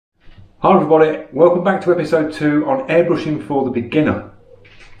Hi everybody, welcome back to episode 2 on airbrushing for the beginner.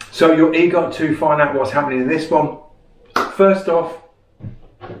 So you're eager to find out what's happening in this one. First off,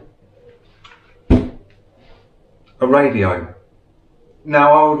 a radio.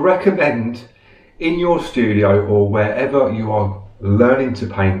 Now I would recommend in your studio or wherever you are learning to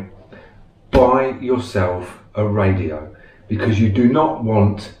paint, buy yourself a radio, because you do not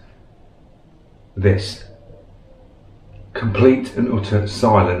want this. Complete and utter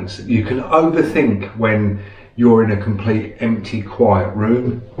silence. You can overthink when you're in a complete empty quiet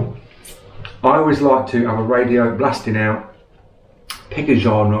room. I always like to have a radio blasting out. Pick a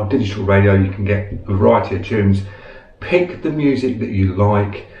genre, digital radio, you can get a variety of tunes. Pick the music that you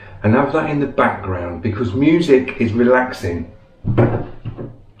like and have that in the background, because music is relaxing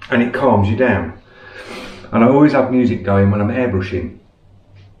and it calms you down. And I always have music going when I'm airbrushing.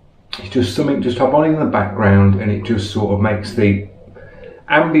 It's just something just have on in the background, and it just sort of makes the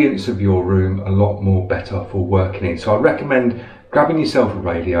ambience of your room a lot more better for working in. So I recommend grabbing yourself a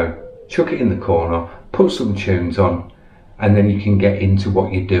radio, chuck it in the corner, put some tunes on, and then you can get into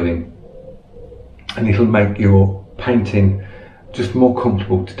what you're doing, and it'll make your painting just more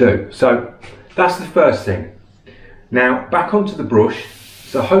comfortable to do. So that's the first thing. Now back onto the brush.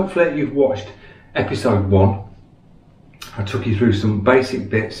 So hopefully you've watched episode 1. I took you through some basic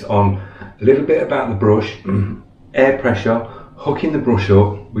bits on a little bit about the brush, air pressure, hooking the brush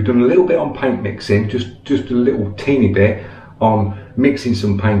up. We've done a little bit on paint mixing, just a little teeny bit on mixing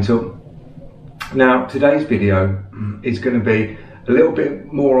some paint up. Now today's video is going to be a little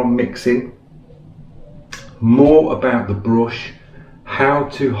bit more on mixing, more about the brush, how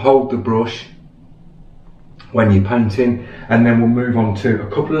to hold the brush when you're painting, and then we'll move on to a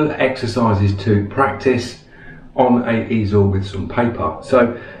couple of exercises to practice on an easel with some paper.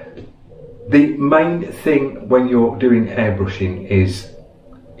 So the main thing when you're doing airbrushing is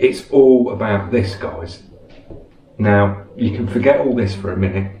it's all about this, guys. Now you can forget all this for a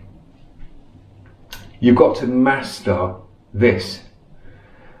minute. You've got to master this.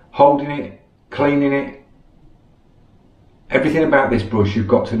 Holding it, cleaning it, everything about this brush you've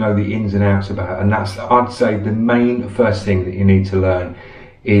got to know the ins and outs about, and that's, I'd say, the main first thing that you need to learn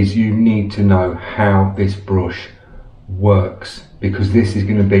is you need to know how this brush works, because this is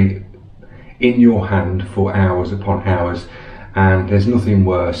going to be in your hand for hours upon hours, and there's nothing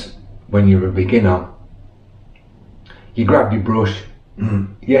worse when you're a beginner. You grab your brush,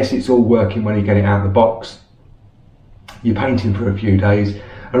 yes, it's all working when you get it out of the box. You're painting for a few days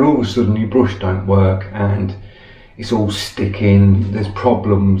and all of a sudden your brush don't work and it's all sticking, there's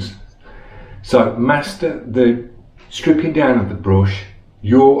problems. So master the stripping down of the brush,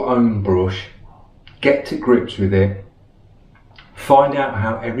 your own brush, get to grips with it, find out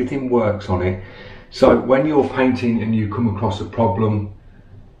how everything works on it, so when you're painting and you come across a problem,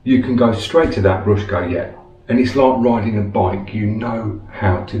 you can go straight to that brush, go, yeah, and it's like riding a bike, you know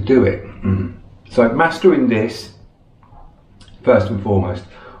how to do it. So mastering this first and foremost.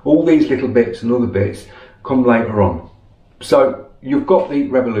 All these little bits and other bits come later on. So you've got the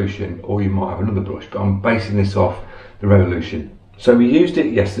Revolution, or you might have another brush, but I'm basing this off the Revolution. So we used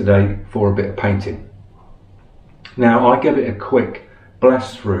it yesterday for a bit of painting. Now I gave it a quick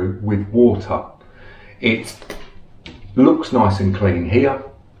blast through with water. It looks nice and clean here.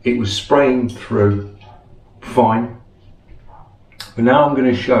 It was spraying through fine. But now I'm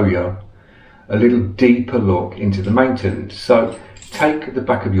going to show you a little deeper look into the maintenance. So take the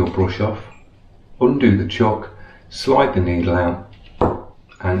back of your brush off, undo the chuck, slide the needle out,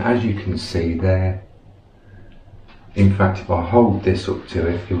 and as you can see there, in fact if I hold this up to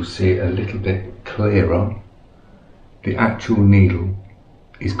it, you'll see it a little bit clearer. The actual needle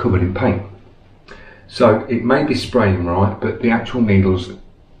is covered in paint. So it may be spraying right, but the actual needle's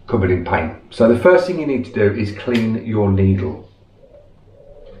covered in paint. So the first thing you need to do is clean your needle.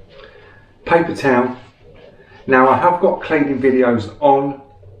 Paper towel. Now I have got cleaning videos on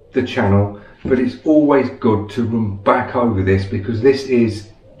the channel, but it's always good to run back over this because this is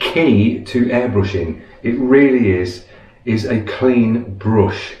key to airbrushing. It really is a clean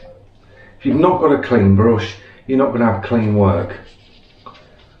brush. If you've not got a clean brush, you're not going to have clean work.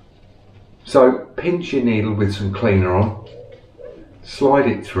 So pinch your needle with some cleaner on, slide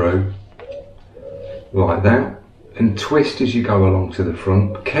it through like that, and twist as you go along to the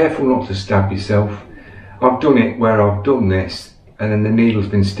front. Be careful not to stab yourself. I've done it where I've done this and then the needle's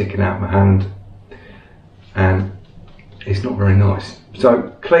been sticking out my hand and it's not very nice.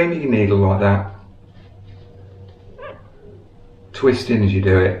 So clean your needle like that, twisting as you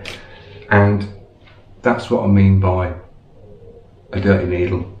do it, and that's what I mean by a dirty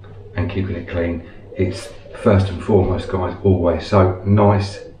needle and keeping it clean. It's first and foremost, guys, always. So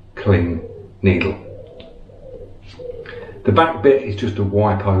nice clean needle. The back bit is just a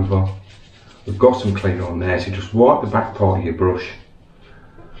wipe over. We've got some cleaner on there, so just wipe the back part of your brush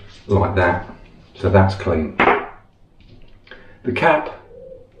like that, so that's clean. The cap,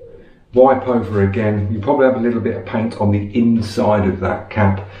 wipe over again. You probably have a little bit of paint on the inside of that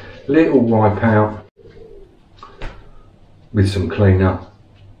cap. Little wipe out with some cleaner,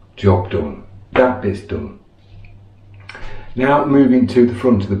 job done. That bit's done. Now moving to the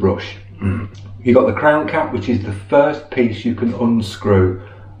front of the brush. You've got the crown cap, which is the first piece you can unscrew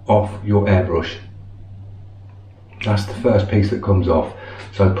off your airbrush. That's the first piece that comes off.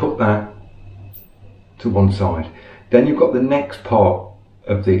 So put that to one side. Then you've got the next part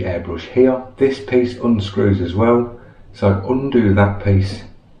of the airbrush here. This piece unscrews as well. So undo that piece.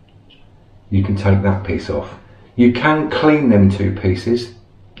 You can take that piece off. You can clean them two pieces.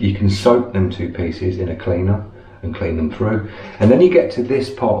 You can soak them two pieces in a cleaner and clean them through. And then you get to this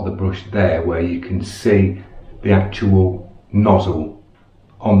part of the brush there where you can see the actual nozzle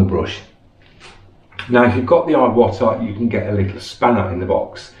on the brush. Now if you've got the iWater, you can get a little spanner in the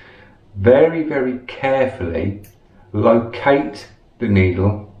box. Very, very carefully locate the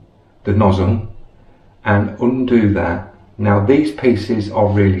needle, the nozzle, and undo that. Now these pieces are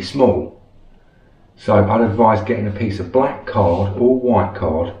really small, so I'd advise getting a piece of black card or white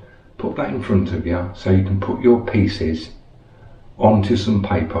card, put that in front of you so you can put your pieces onto some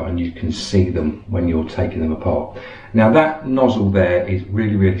paper and you can see them when you're taking them apart. Now that nozzle there is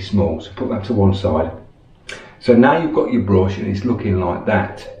really, really small, so put that to one side. So now you've got your brush and it's looking like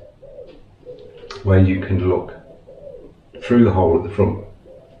that, where you can look through the hole at the front.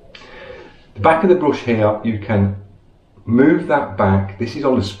 The back of the brush here, you can move that back. This is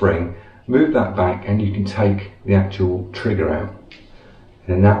on a spring. Move that back and you can take the actual trigger out,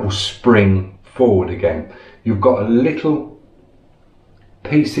 and that will spring forward again. You've got a little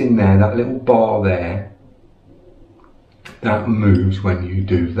piece in there, that little bar there, that moves when you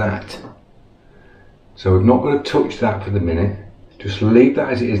do that. So we're not going to touch that for the minute. Just leave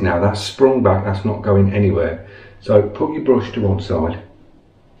that as it is now. That's sprung back, that's not going anywhere. So put your brush to one side.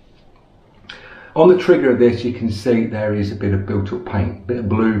 On the trigger of this, you can see there is a bit of built up paint, a bit of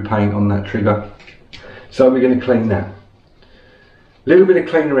blue paint on that trigger. So we're going to clean that. A little bit of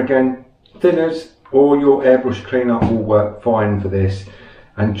cleaner again. Thinners or your airbrush cleaner will work fine for this.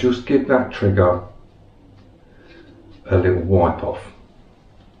 And just give that trigger a little wipe off.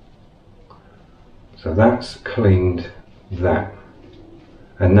 So that's cleaned that.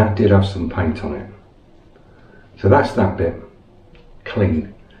 And that did have some paint on it. So that's that bit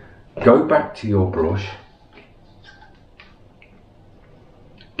clean. Go back to your brush,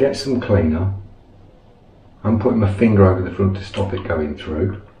 get some cleaner. I'm putting my finger over the front to stop it going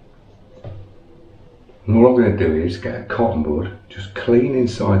through. And all I'm going to do is get a cotton bud, just clean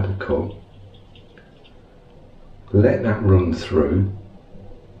inside the cup, let that run through,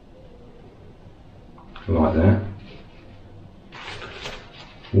 like that.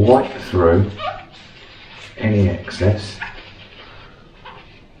 Wipe through any excess.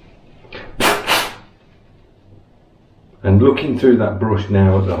 And looking through that brush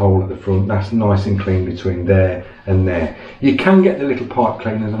now at the hole at the front, that's nice and clean between there and there. You can get the little pipe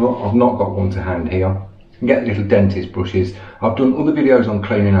cleaners. I've not got one to hand here. You can get the little dentist brushes. I've done other videos on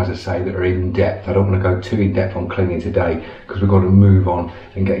cleaning, as I say, that are in depth. I don't want to go too in depth on cleaning today because we've got to move on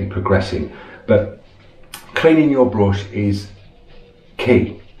and get you progressing. But cleaning your brush is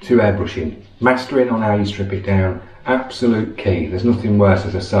key to airbrushing. Mastering on how you strip it down, absolute key. There's nothing worse,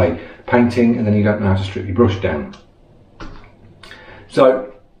 as I say, painting and then you don't know how to strip your brush down.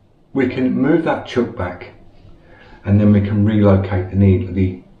 So we can move that chuck back and then we can relocate the needle,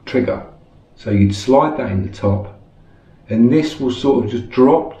 the trigger. So you'd slide that in the top and this will sort of just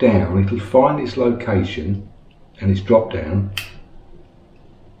drop down. It'll find its location and it's dropped down.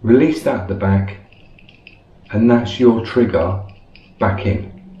 Release that at the back and that's your trigger back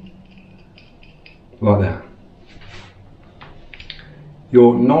in, like that.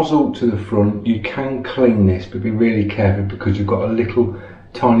 Your nozzle to the front, you can clean this, but be really careful because you've got a little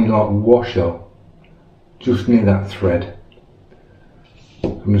tiny like washer just near that thread.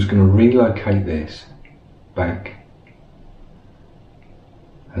 I'm just going to relocate this back,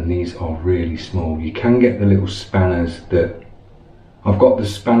 and these are really small. You can get the little spanners that, I've got the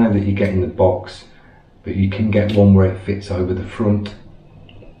spanner that you get in the box, but you can get one where it fits over the front,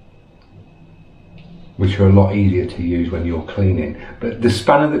 which are a lot easier to use when you're cleaning. But the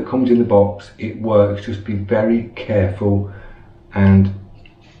spanner that comes in the box, it works. Just be very careful and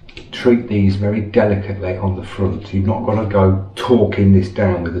treat these very delicately on the front. You've not got to go torquing this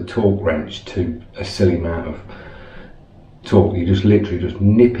down with a torque wrench to a silly amount of at all. You're just literally just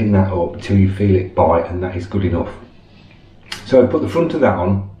nipping that up until you feel it bite, and that is good enough. So put the front of that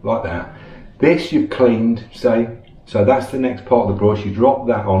on like that. This you've cleaned, say, so that's the next part of the brush. You drop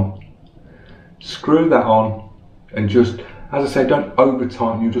that on, screw that on, and just, as I say, don't over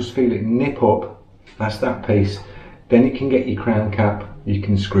tighten, you just feel it nip up. That's that piece. Then you can get your crown cap, you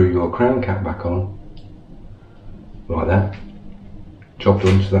can screw your crown cap back on, like that. Job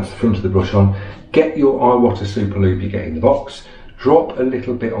done, so that's the front of the brush on. Get your eye water super lube you get in the box, drop a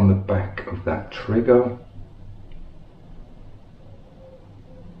little bit on the back of that trigger.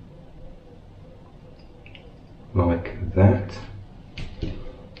 Like that.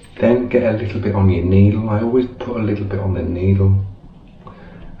 Then get a little bit on your needle. I always put a little bit on the needle,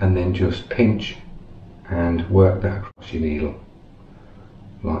 and then just pinch and work that across your needle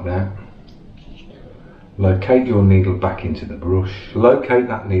like that. Locate your needle back into the brush, locate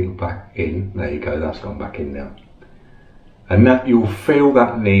that needle back in. There you go, that's gone back in now. And that, you'll feel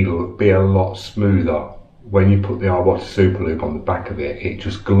that needle be a lot smoother when you put the eye water super lube on the back of it. It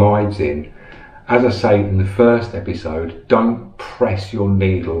just glides in. As I say in the first episode, don't press your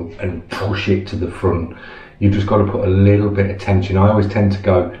needle and push it to the front. You've just got to put a little bit of tension. I always tend to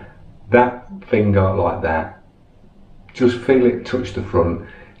go that finger like that. Just feel it touch the front.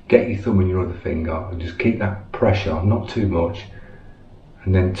 Get your thumb in your other finger and just keep that pressure, not too much.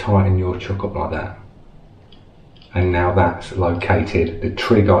 And then tighten your chuck up like that. And now that's located. The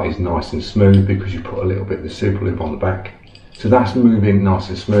trigger is nice and smooth because you put a little bit of the super lube on the back. So that's moving nice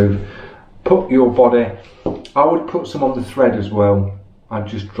and smooth. Put your body, I would put some on the thread as well. I'd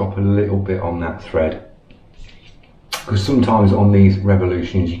just drop a little bit on that thread, because sometimes on these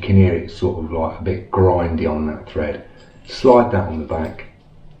revolutions you can hear it sort of like a bit grindy on that thread. Slide that on the back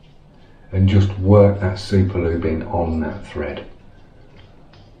and just work that super lube in on that thread,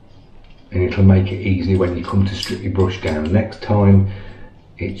 and it'll make it easy when you come to strip your brush down next time.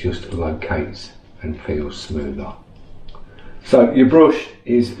 It just locates and feels smoother. So your brush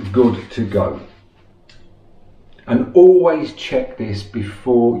is good to go. And always check this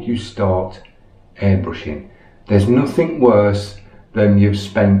before you start airbrushing. There's nothing worse than you've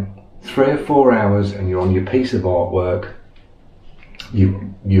spent 3 or 4 hours and you're on your piece of artwork.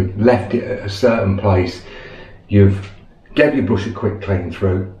 You've left it at a certain place. You've gave your brush a quick clean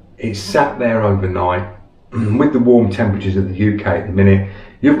through. It's sat there overnight. With the warm temperatures of the UK at the minute,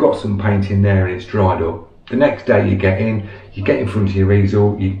 you've got some paint in there and it's dried up. The next day you get in front of your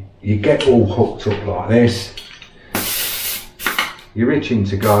easel, you get all hooked up like this. You're itching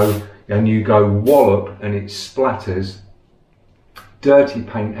to go, and you go wallop and it splatters dirty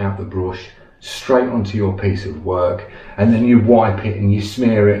paint out the brush straight onto your piece of work, and then you wipe it and you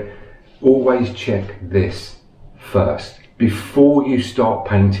smear it. Always check this first before you start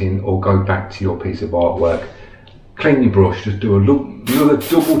painting or go back to your piece of artwork. Clean your brush, just do another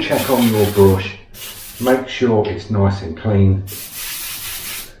double check on your brush. Make sure it's nice and clean,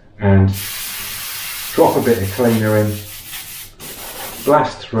 and drop a bit of cleaner in,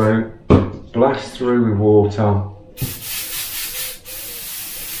 blast through with water,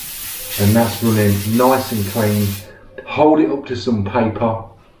 and that's running nice and clean. Hold it up to some paper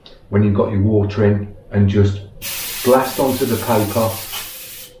when you've got your water in and just blast onto the paper,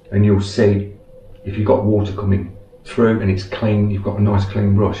 and you'll see if you've got water coming through and it's clean, you've got a nice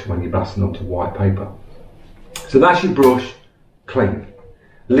clean brush when you're blasting onto white paper. So that's your brush clean.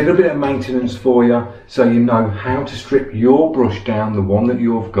 A little bit of maintenance for you so you know how to strip your brush down, the one that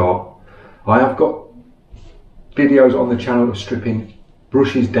you've got. I have got videos on the channel of stripping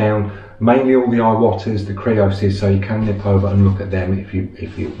brushes down, mainly all the eye waters, the creosis, so you can nip over and look at them if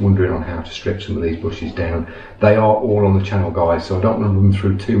you're wondering on how to strip some of these brushes down. They are all on the channel, guys, so I don't want to run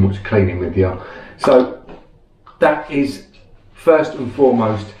through too much cleaning with you. So that is first and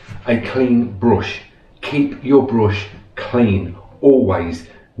foremost a clean brush. Keep your brush clean, always.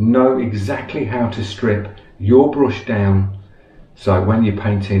 Know exactly how to strip your brush down, so when you're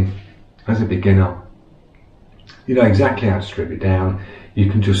painting as a beginner, you know exactly how to strip it down. You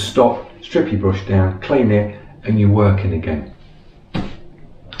can just stop, strip your brush down, clean it, and you're working again.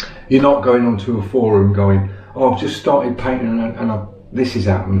 You're not going onto a forum going, oh, I've just started painting and this has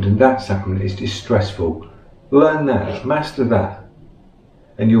happened and that's happened. It's just stressful. Learn that, master that,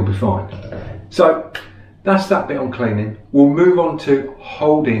 and you'll be fine. So that's that bit on cleaning. We'll move on to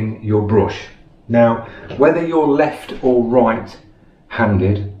holding your brush. Now, whether you're left or right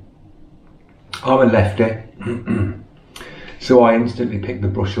handed, I'm a lefty, so I instantly pick the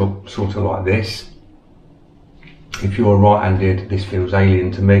brush up sort of like this. If you're right handed, this feels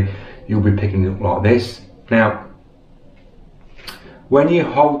alien to me, you'll be picking it up like this. Now, when you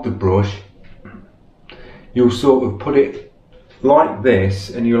hold the brush, you'll sort of put it like this,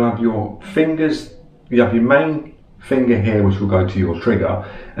 and you'll have your fingers, you have your main finger here which will go to your trigger,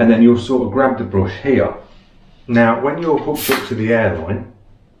 and then you'll sort of grab the brush here. Now when you're hooked up to the airline,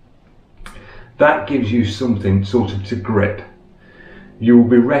 that gives you something sort of to grip. You will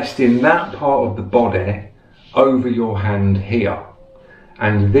be resting that part of the body over your hand here,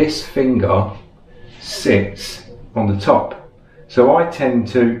 and this finger sits on the top. So I tend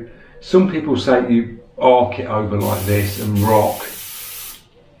to, some people say you arc it over like this and rock.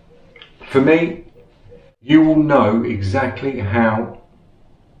 For me, you will know exactly how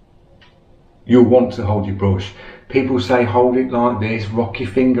you'll want to hold your brush. People say hold it like this, rock your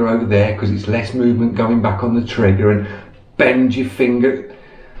finger over there because it's less movement going back on the trigger, and bend your finger.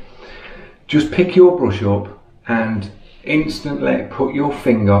 Just pick your brush up and instantly put your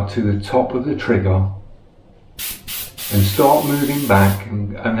finger to the top of the trigger and start moving back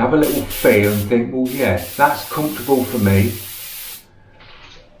and have a little feel and think, well yeah, that's comfortable for me.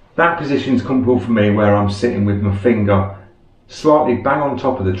 That position's comfortable for me, where I'm sitting with my finger slightly bang on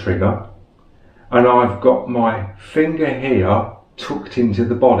top of the trigger and I've got my finger here tucked into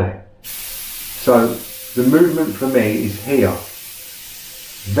the body. So the movement for me is here,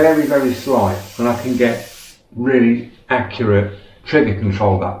 very, very slight, and I can get really accurate trigger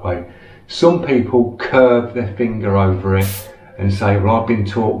control that way. Some people curve their finger over it and say, well, I've been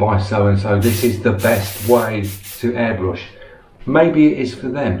taught by so and so this is the best way to airbrush. Maybe it is for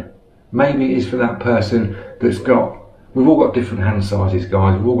them. Maybe it is for that person that's got, we've all got different hand sizes,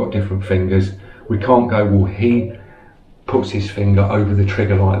 guys, we've all got different fingers. We can't go, well, he puts his finger over the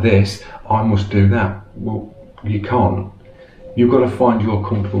trigger like this, I must do that. Well, you can't. You've got to find your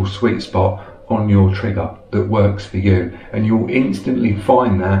comfortable sweet spot on your trigger that works for you, and you'll instantly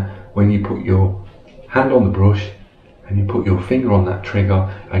find that when you put your hand on the brush and you put your finger on that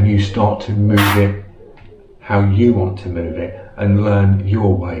trigger and you start to move it how you want to move it and learn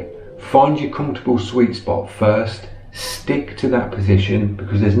your way. Find your comfortable sweet spot first, stick to that position,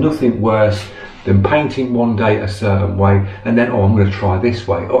 because there's nothing worse than painting one day a certain way and then, oh, I'm going to try this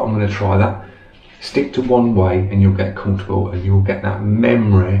way, oh, I'm going to try that. Stick to one way and you'll get comfortable, and you'll get that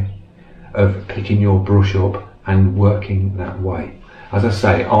memory of picking your brush up and working that way. As I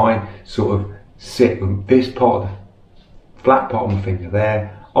say, I sort of sit with this part of the flat part of my finger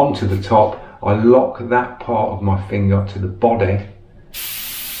there onto the top. I lock that part of my finger to the body,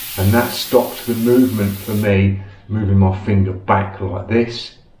 and that stops the movement for me moving my finger back like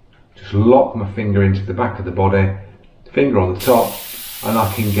this. Just lock my finger into the back of the body, finger on the top, and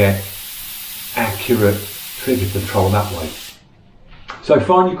I can get accurate trigger control that way. So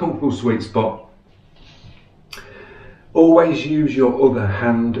find your comfortable sweet spot. Always use your other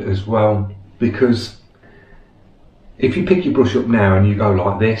hand as well, because if you pick your brush up now and you go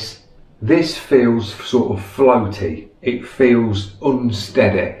like this, this feels sort of floaty. It feels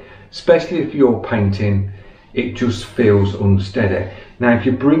unsteady, especially if you're painting, it just feels unsteady. Now if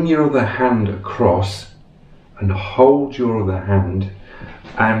you bring your other hand across and hold your other hand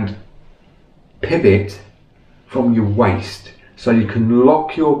and pivot from your waist, so you can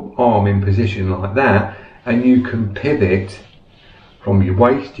lock your arm in position like that, and you can pivot from your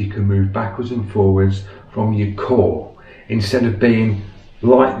waist, you can move backwards and forwards from your core, instead of being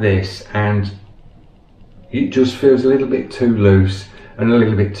like this and it just feels a little bit too loose and a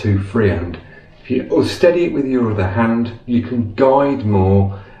little bit too freehand. If you steady it with your other hand, you can guide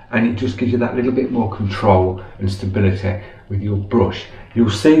more, and it just gives you that little bit more control and stability with your brush.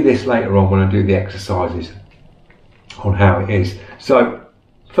 You'll see this later on when I do the exercises on how it is. So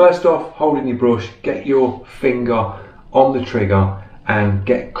first off, holding your brush, get your finger on the trigger and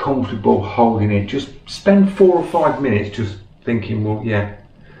get comfortable holding it. Just spend 4 or 5 minutes just thinking, well, yeah,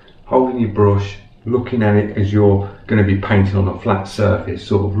 holding your brush, looking at it as you're going to be painting on a flat surface.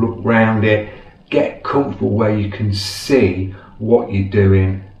 Sort of look round it, get comfortable where you can see what you're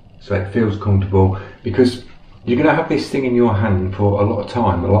doing so it feels comfortable, because you're going to have this thing in your hand for a lot of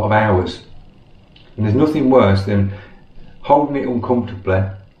time, a lot of hours, and there's nothing worse than holding it uncomfortably.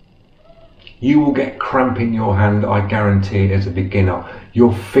 You will get cramp in your hand, I guarantee, as a beginner.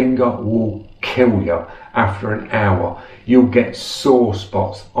 Your finger will kill you after an hour. You'll get sore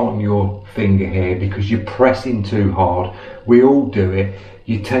spots on your finger here because you're pressing too hard. We all do it.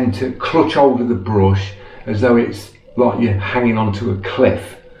 You tend to clutch hold of the brush as though it's like you're hanging onto a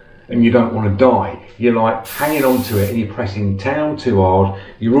cliff and you don't want to die. You're like hanging onto it and you're pressing down too hard.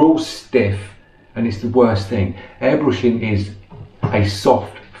 You're all stiff, and it's the worst thing. Airbrushing is a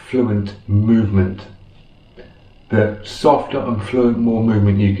soft, fluent movement. The softer and fluent more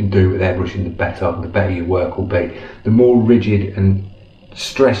movement you can do with airbrushing, the better your work will be. The more rigid and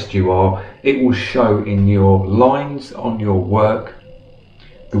stressed you are, it will show in your lines on your work.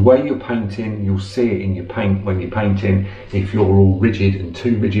 The way you're painting, you'll see it in your paint when you're painting. If you're all rigid and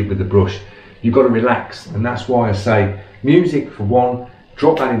too rigid with the brush, you've got to relax. And that's why I say music for one,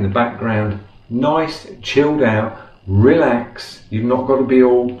 drop that in the background, nice, chilled out, relax. You've not got to be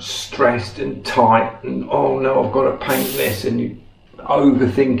all stressed and tight and oh no, I've got to paint this and you're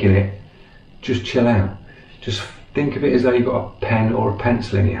overthinking it. Just chill out. Just think of it as though you've got a pen or a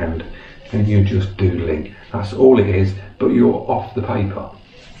pencil in your hand and you're just doodling. That's all it is, but you're off the paper.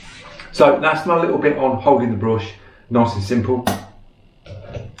 So that's my little bit on holding the brush, nice and simple.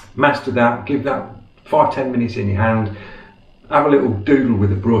 Master that, give that 5-10 minutes in your hand, have a little doodle with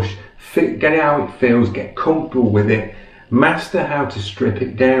the brush, get it how it feels, get comfortable with it, master how to strip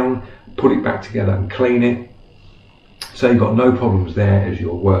it down, put it back together and clean it. So you've got no problems there as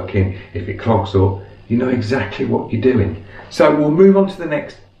you're working. If it clogs up, you know exactly what you're doing. So we'll move on to the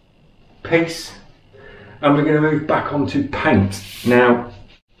next piece and we're going to move back onto paint. Now,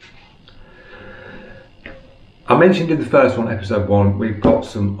 I mentioned in the first one, episode 1, we've got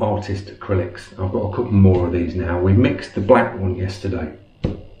some artist acrylics. I've got a couple more of these now. We mixed the black one yesterday.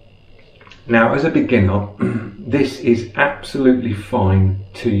 Now, as a beginner, this is absolutely fine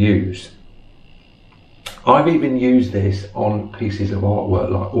to use. I've even used this on pieces of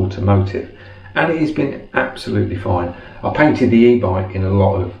artwork like automotive, and it has been absolutely fine. I painted the e-bike in a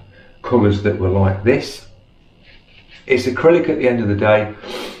lot of colours that were like this. It's acrylic at the end of the day.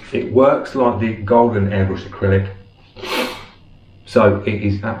 It works like the golden airbrush acrylic, so it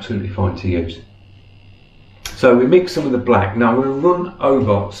is absolutely fine to use. So we mix some of the black. Now I'm going to run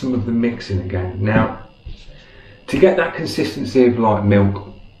over some of the mixing again. Now, to get that consistency of like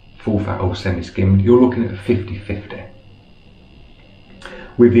milk, full fat or semi-skimmed, you're looking at 50-50.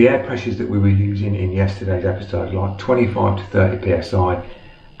 With the air pressures that we were using in yesterday's episode, like 25 to 30 psi,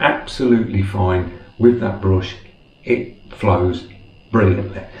 absolutely fine with that brush. It flows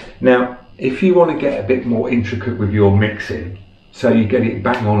brilliantly. Now, if you want to get a bit more intricate with your mixing, so you get it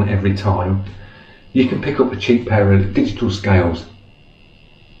bang on every time, you can pick up a cheap pair of digital scales.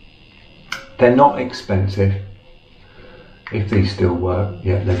 They're not expensive. If these still work,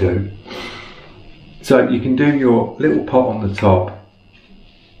 yeah, they do. So you can do your little pot on the top,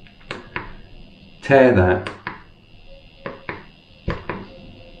 tear that,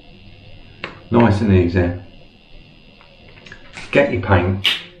 nice and easy. Get your paint,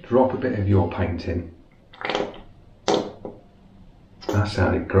 drop a bit of your paint in. That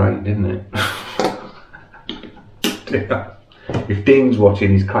sounded great, didn't it? If Dean's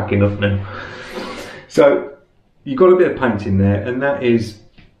watching, he's cracking up now. So you've got a bit of paint in there, and that is,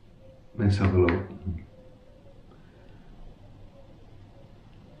 let's have a look,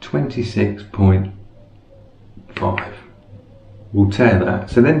 26.5. We'll tear that.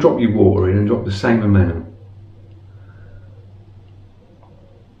 So then drop your water in and drop the same amount.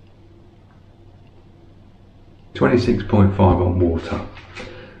 .5 on water.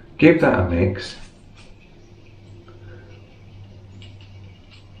 Give that a mix.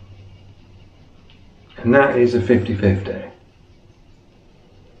 And that is a 50-50.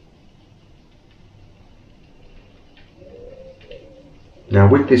 Now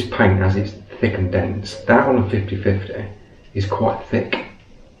with this paint, as it's thick and dense, that on a 50-50 is quite thick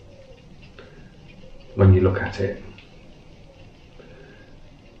when you look at it.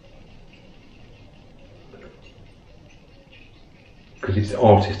 Because it's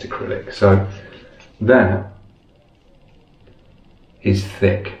artist acrylic, so that is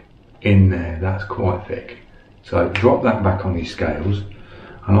thick in there, that's quite thick. So drop that back on your scales,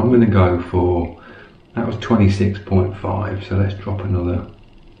 and I'm going to go for, that was 26.5, so let's drop another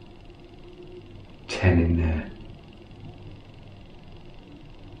 10 in there.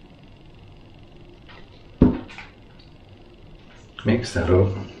 Mix that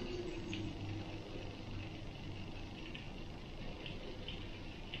up.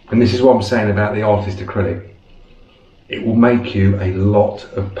 And this is what I'm saying about the artist acrylic. It will make you a lot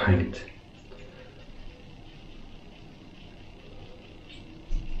of paint.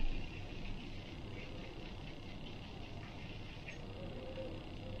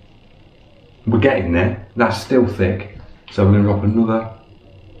 We're getting there. That's still thick. So we're going to drop another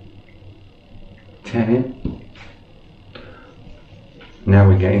 10 in. Now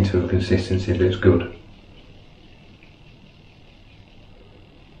we're getting to a consistency that's good.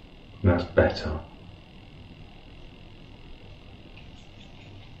 That's better.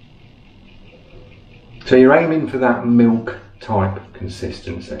 So you're aiming for that milk type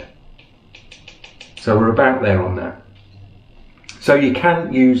consistency. So we're about there on that. So you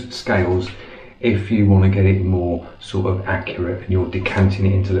can use scales if you want to get it more sort of accurate and you're decanting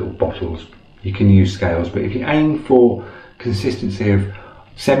it into little bottles, you can use scales. But if you aim for consistency of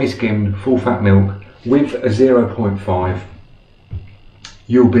semi-skimmed full fat milk with a 0.5,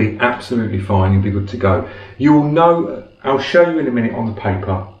 you'll be absolutely fine, you'll be good to go. You will know, I'll show you in a minute on the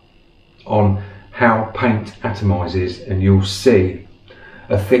paper on how paint atomizes, and you'll see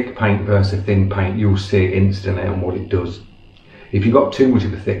a thick paint versus a thin paint. You'll see it instantly on what it does. If you've got too much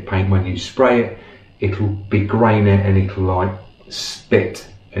of a thick paint, when you spray it, it'll be grainy and it'll like spit,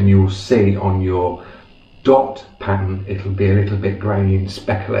 and you'll see on your dot pattern it'll be a little bit grainy and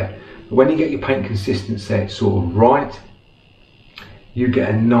speckly. But when you get your paint consistency sort of right, you get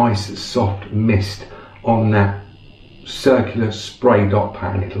a nice soft mist on that circular spray dot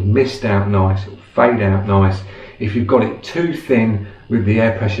pattern. It'll mist out nice, it'll fade out nice. If you've got it too thin with the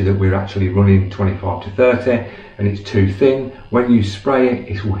air pressure that we're actually running 25 to 30 and it's too thin, when you spray it,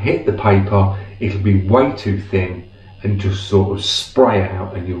 it will hit the paper, it'll be way too thin and just sort of spray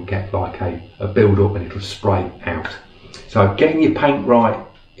out, and you'll get like a build up and it'll spray out. So getting your paint right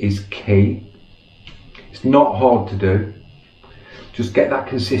is key. It's not hard to do. Just get that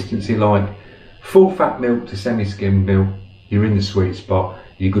consistency, like full fat milk to semi-skimmed milk, you're in the sweet spot,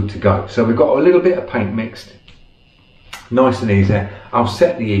 you're good to go. So we've got a little bit of paint mixed, nice and easy. I'll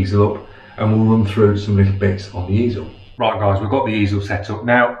set the easel up and we'll run through some little bits on the easel. Right guys, we've got the easel set up.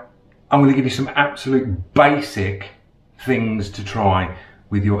 Now, I'm going to give you some absolute basic things to try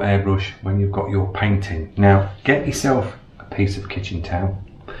with your airbrush when you've got your painting. Now, get yourself a piece of kitchen towel,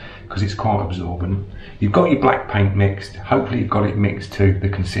 because it's quite absorbent. You've got your black paint mixed. Hopefully you've got it mixed to the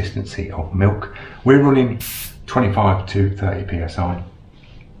consistency of milk. We're running 25 to 30 psi.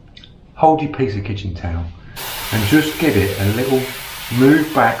 Hold your piece of kitchen towel and just give it a little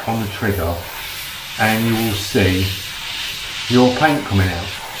move back on the trigger, and you will see your paint coming out.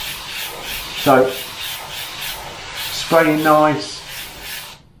 So spraying nice,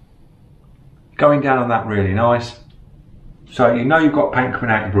 going down on that really nice. So you know you've got paint coming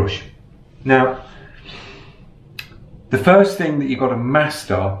out your brush. Now, the first thing that you've got to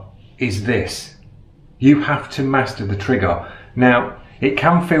master is this. You have to master the trigger. Now, it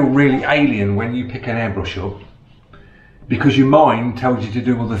can feel really alien when you pick an airbrush up, because your mind tells you to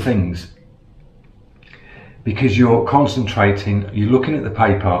do other things. Because you're concentrating, you're looking at the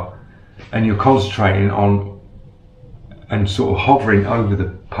paper and you're concentrating on and sort of hovering over the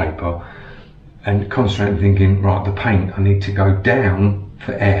paper and concentrating, thinking, right, the paint, I need to go down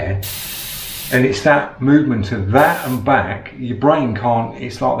for air. And it's that movement of that and back, your brain can't,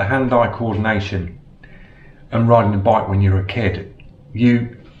 it's like the hand-eye coordination and riding a bike when you're a kid.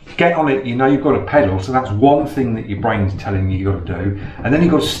 You get on it, you know you've got to pedal, so that's one thing that your brain's telling you you've got to do, and then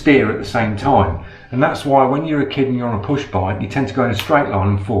you've got to steer at the same time. And that's why when you're a kid and you're on a push bike, you tend to go in a straight line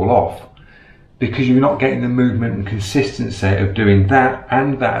and fall off, because you're not getting the movement and consistency of doing that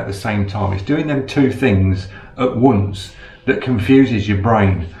and that at the same time. It's doing them two things at once that confuses your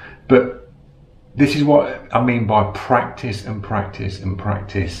brain. But this is what I mean by practice and practice and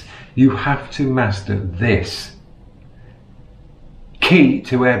practice. You have to master this. Key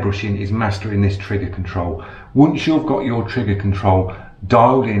to airbrushing is mastering this trigger control. Once you've got your trigger control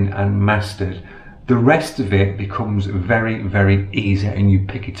dialed in and mastered, the rest of it becomes very, very easy and you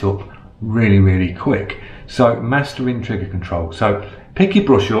pick it up really, really quick. So mastering trigger control. So pick your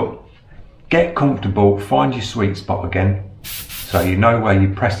brush up, get comfortable, find your sweet spot again. So you know where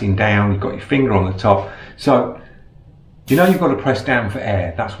you're pressing down, you've got your finger on the top. So you know you've got to press down for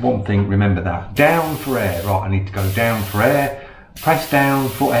air. That's one thing, remember that. Down for air, right, I need to go down for air, press down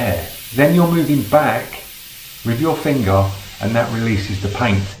for air. Then you're moving back with your finger and that releases the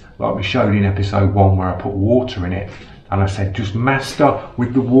paint, like we showed in episode 1 where I put water in it. And I said, just master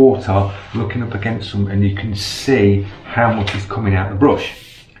with the water, looking up against them, and you can see how much is coming out the brush.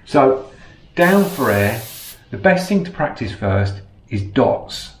 So down for air, the best thing to practice first is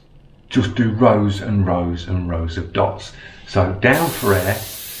dots. Just do rows and rows and rows of dots. So down for air,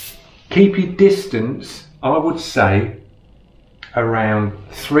 keep your distance, I would say, around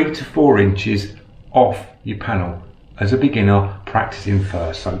 3 to 4 inches off your panel. As a beginner, practicing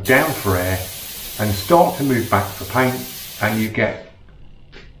first. So down for air, and start to move back for paint, and you get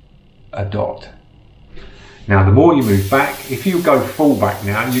a dot. Now the more you move back, if you go full back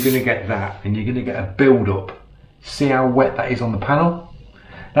now, you're going to get that, and you're going to get a build up. See how wet that is on the panel?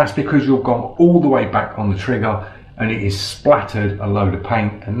 That's because you've gone all the way back on the trigger and it is splattered a load of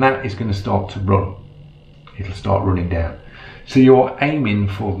paint, and that is going to start to run. It'll start running down. So you're aiming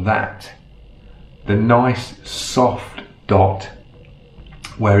for that, the nice soft dot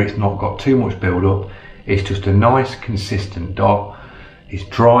where it's not got too much build up. It's just a nice consistent dot. It's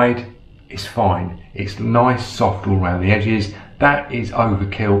dried, it's fine. It's nice, soft all around the edges. That is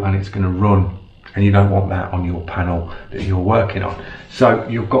overkill and it's going to run, and you don't want that on your panel that you're working on. So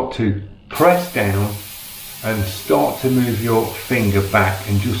you've got to press down and start to move your finger back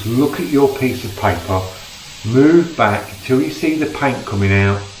and just look at your piece of paper. Move back till you see the paint coming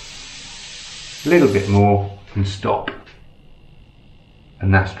out, a little bit more, and stop.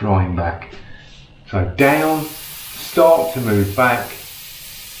 And that's drying back. So down, start to move back,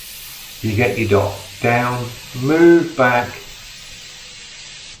 you get your dot. Down, move back,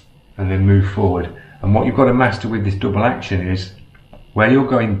 and then move forward. And what you've got to master with this double action is where you're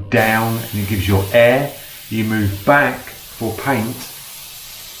going down and it gives your air, you move back for paint.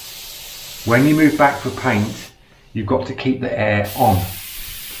 When you move back for paint, you've got to keep the air on.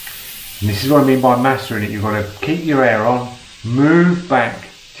 And this is what I mean by mastering it. You've got to keep your air on, move back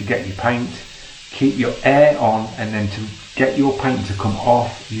to get your paint, keep your air on, and then to get your paint to come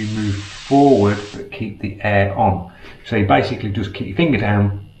off, you move forward but keep the air on. So you basically just keep your finger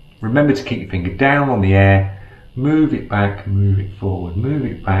down, remember to keep your finger down on the air, move it back, move it forward, move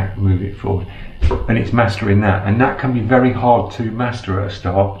it back, move it forward. And it's mastering that, and that can be very hard to master at a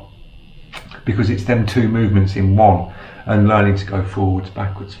start because it's them two movements in one, and learning to go forwards,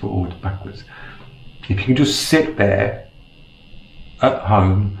 backwards, forwards, backwards. If you can just sit there at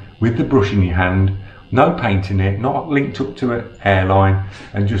home with the brush in your hand, no paint in it, not linked up to an airline,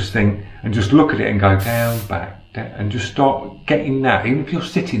 and just think and just look at it and go down, back, down, and just start getting that. Even if you're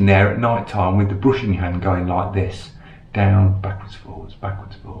sitting there at night time with the brush in your hand going like this, down, backwards, forwards,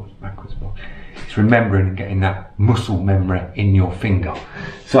 backwards, forwards, backwards, forwards. It's remembering and getting that muscle memory in your finger.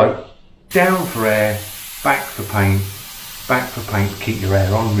 So down for air, back for paint, keep your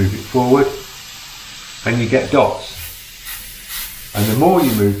air on, move it forward, and you get dots. And the more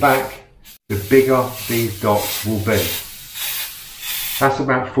you move back, the bigger these dots will be. That's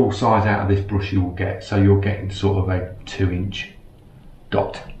about full size out of this brush you will get. So you're getting sort of a 2-inch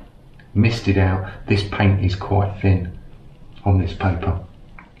dot. Misted out. This paint is quite thin on this paper.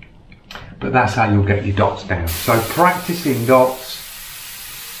 But that's how you'll get your dots down. So practicing dots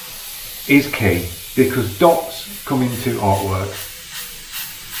is key, because dots come into artwork.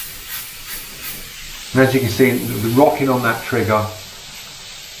 And as you can see, the rocking on that trigger,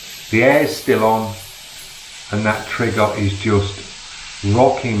 the air's still on, and that trigger is just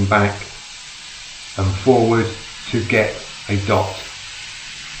rocking back and forward to get a dot.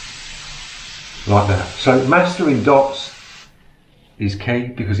 Like that. So mastering dots is key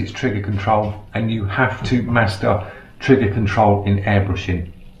because it's trigger control, and you have to master trigger control in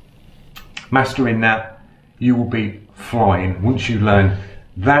airbrushing. Mastering that, you will be flying. Once you learn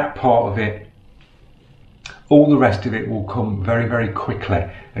that part of it, all the rest of it will come very, very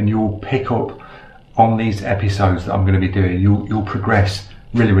quickly, and you'll pick up on these episodes that I'm going to be doing. You'll progress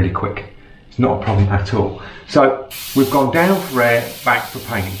really, really quick. It's not a problem at all. So we've gone down for air, back for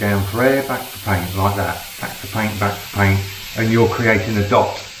paint, down for air, back for paint, like that. Back for paint, and you're creating a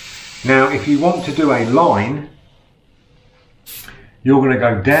dot. Now, if you want to do a line, you're going to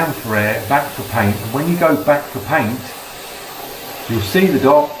go down for air, back for paint, and when you go back for paint, you'll see the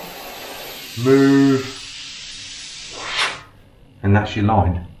dot, move, and that's your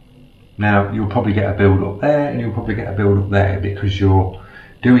line. Now, you'll probably get a build up there, and you'll probably get a build up there, because you're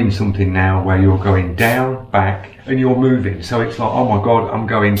doing something now where you're going down, back, and you're moving. So it's like, oh my God, I'm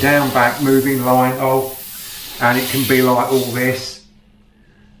going down, back, moving, line, oh, and it can be like all this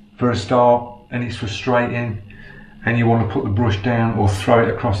for a start, and it's frustrating, and you want to put the brush down or throw it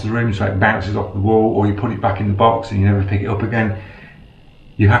across the room so it bounces off the wall, or you put it back in the box and you never pick it up again.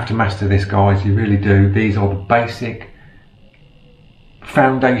 You have to master this, guys, you really do. These are the basic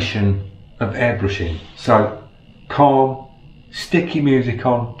foundation of airbrushing. So calm, stick your music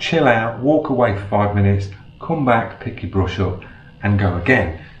on, chill out, walk away for 5 minutes, come back, pick your brush up and go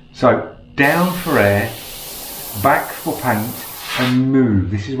again. So down for air, back for paint, and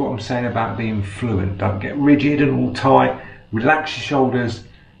move. This is what I'm saying about being fluent. Don't get rigid and all tight. Relax your shoulders,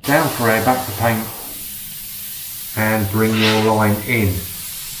 down for air, back for paint, and bring your line in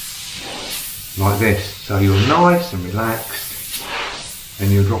like this. So you're nice and relaxed, and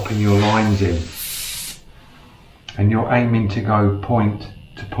you're dropping your lines in, and you're aiming to go point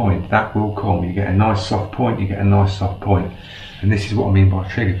to point. That will come. You get a nice soft point, you get a nice soft point. And this is what I mean by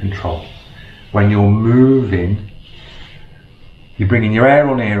trigger control. When you're moving, you're bringing your air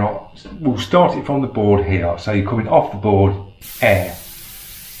on here. We'll start it from the board here. So you're coming off the board, air.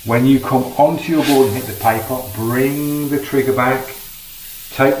 When you come onto your board and hit the paper, bring the trigger back.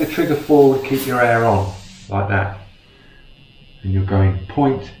 Take the trigger forward, keep your air on, like that. And you're going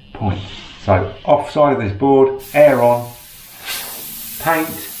point, point. So off side of this board, air on, paint,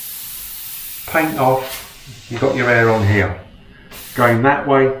 paint off, you've got your air on here. Going that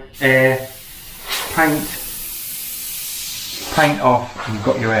way, air, paint, paint off, and you've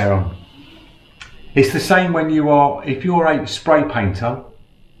got your air on. It's the same when you are, if you're a spray painter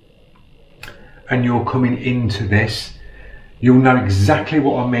and you're coming into this, you'll know exactly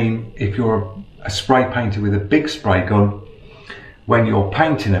what I mean if you're a spray painter with a big spray gun. When you're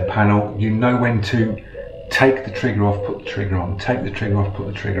painting a panel, you know when to take the trigger off, put the trigger on, take the trigger off, put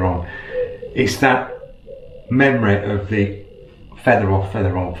the trigger on. It's that memory of the feather off,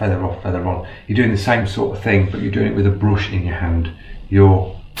 feather on, feather off, feather on. You're doing the same sort of thing, but you're doing it with a brush in your hand.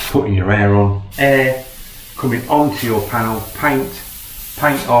 You're putting your air on, air coming onto your panel, paint,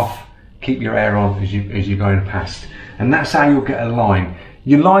 paint off, keep your air on as you're going past. And that's how you'll get a line.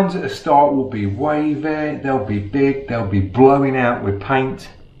 Your lines at the start will be wavy, they'll be big, they'll be blowing out with paint.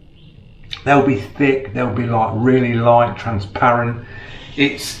 They'll be thick, they'll be like really light, transparent.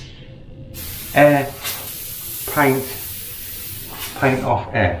 It's air, paint, paint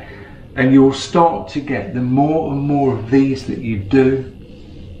off, air. And you'll start to get, the more and more of these that you do,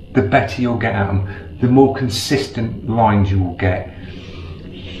 the better you'll get at them. The more consistent lines you will get.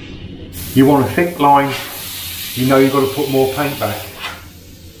 You want a thick line, you know you've got to put more paint back.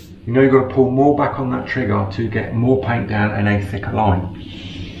 You know you've got to pull more back on that trigger to get more paint down and a thicker line.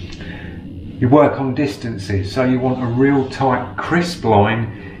 You work on distances, so you want a real tight, crisp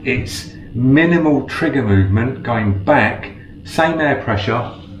line. It's minimal trigger movement going back, same air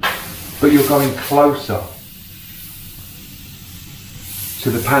pressure, but you're going closer to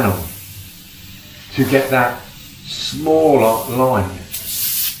the panel to get that smaller line,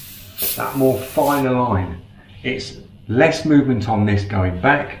 that more finer line. It's less movement on this going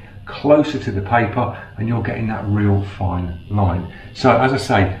back, closer to the paper, and you're getting that real fine line. So as I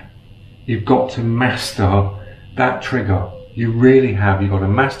say, you've got to master that trigger. You really have. You've got to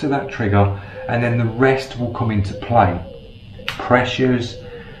master that trigger, and then the rest will come into play. Pressures,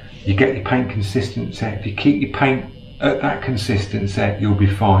 you get your paint consistency. If you keep your paint at that consistency, you'll be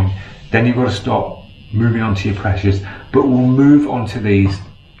fine. Then you've got to start moving on to your pressures, but we'll move on to these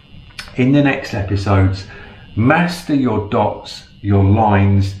in the next episodes. Master your dots, your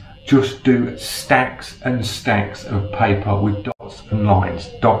lines. Just do stacks and stacks of paper with dots and lines,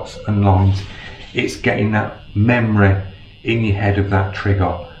 dots and lines. It's getting that memory in your head of that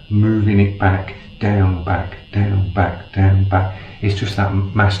trigger, moving it back, down, back, down, back, down, back. It's just that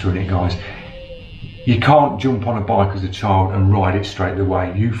mastering it, guys. You can't jump on a bike as a child and ride it straight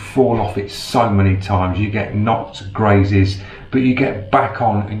away. You fall off it so many times. You get knocks, grazes, but you get back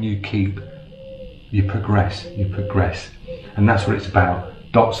on and you progress, and that's what it's about.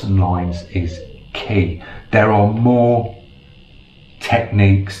 Dots and lines is key. There are more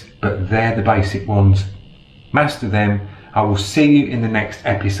techniques, but they're the basic ones. Master them. I will see you in the next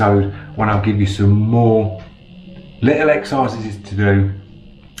episode when I'll give you some more little exercises to do.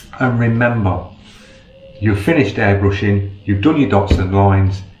 And remember, you've finished airbrushing, you've done your dots and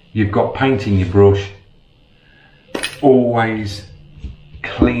lines, you've got paint in your brush. Always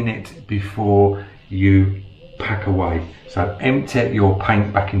clean it before you pack away. So empty your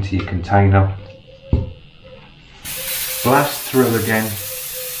paint back into your container, blast through again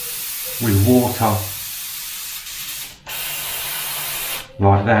with water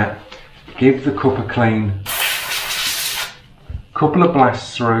like that, give the cup a clean, couple of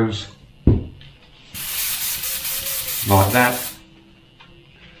blast throughs like that.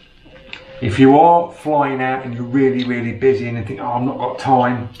 If you are flying out and you're really busy and you think, oh, I've not got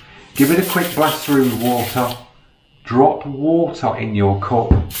time, give it a quick blast through with water. Drop water in your cup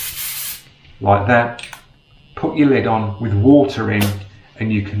like that. Put your lid on with water in,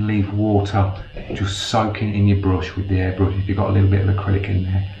 and you can leave water just soaking in your brush with the airbrush. If you've got a little bit of acrylic in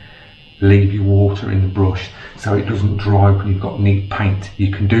there, leave your water in the brush so it doesn't dry when you've got neat paint.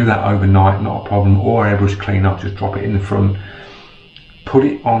 You can do that overnight, not a problem, or airbrush cleaner, just drop it in the front. Put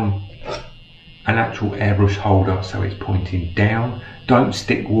it on an actual airbrush holder so it's pointing down. Don't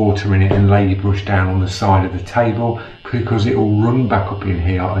stick water in it and lay your brush down on the side of the table, because it will run back up in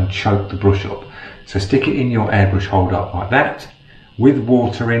here and choke the brush up. So stick it in your airbrush holder like that with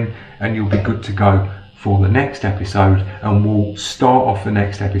water in, and you'll be good to go for the next episode. And we'll start off the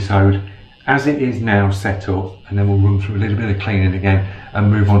next episode as it is now set up, and then we'll run through a little bit of cleaning again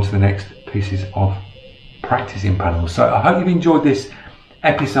and move on to the next pieces of practicing panels. So I hope you've enjoyed this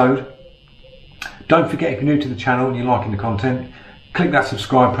episode. Don't forget, if you're new to the channel and you're liking the content, click that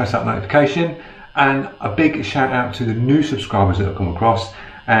subscribe, press that notification, and a big shout out to the new subscribers that have come across,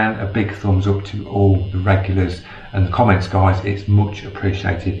 and a big thumbs up to all the regulars and the comments, guys. It's much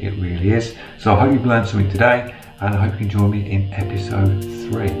appreciated, it really is. So I hope you've learned something today, and I hope you can join me in episode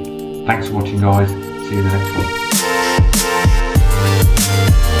 3. Thanks for watching, guys. See you in the next one.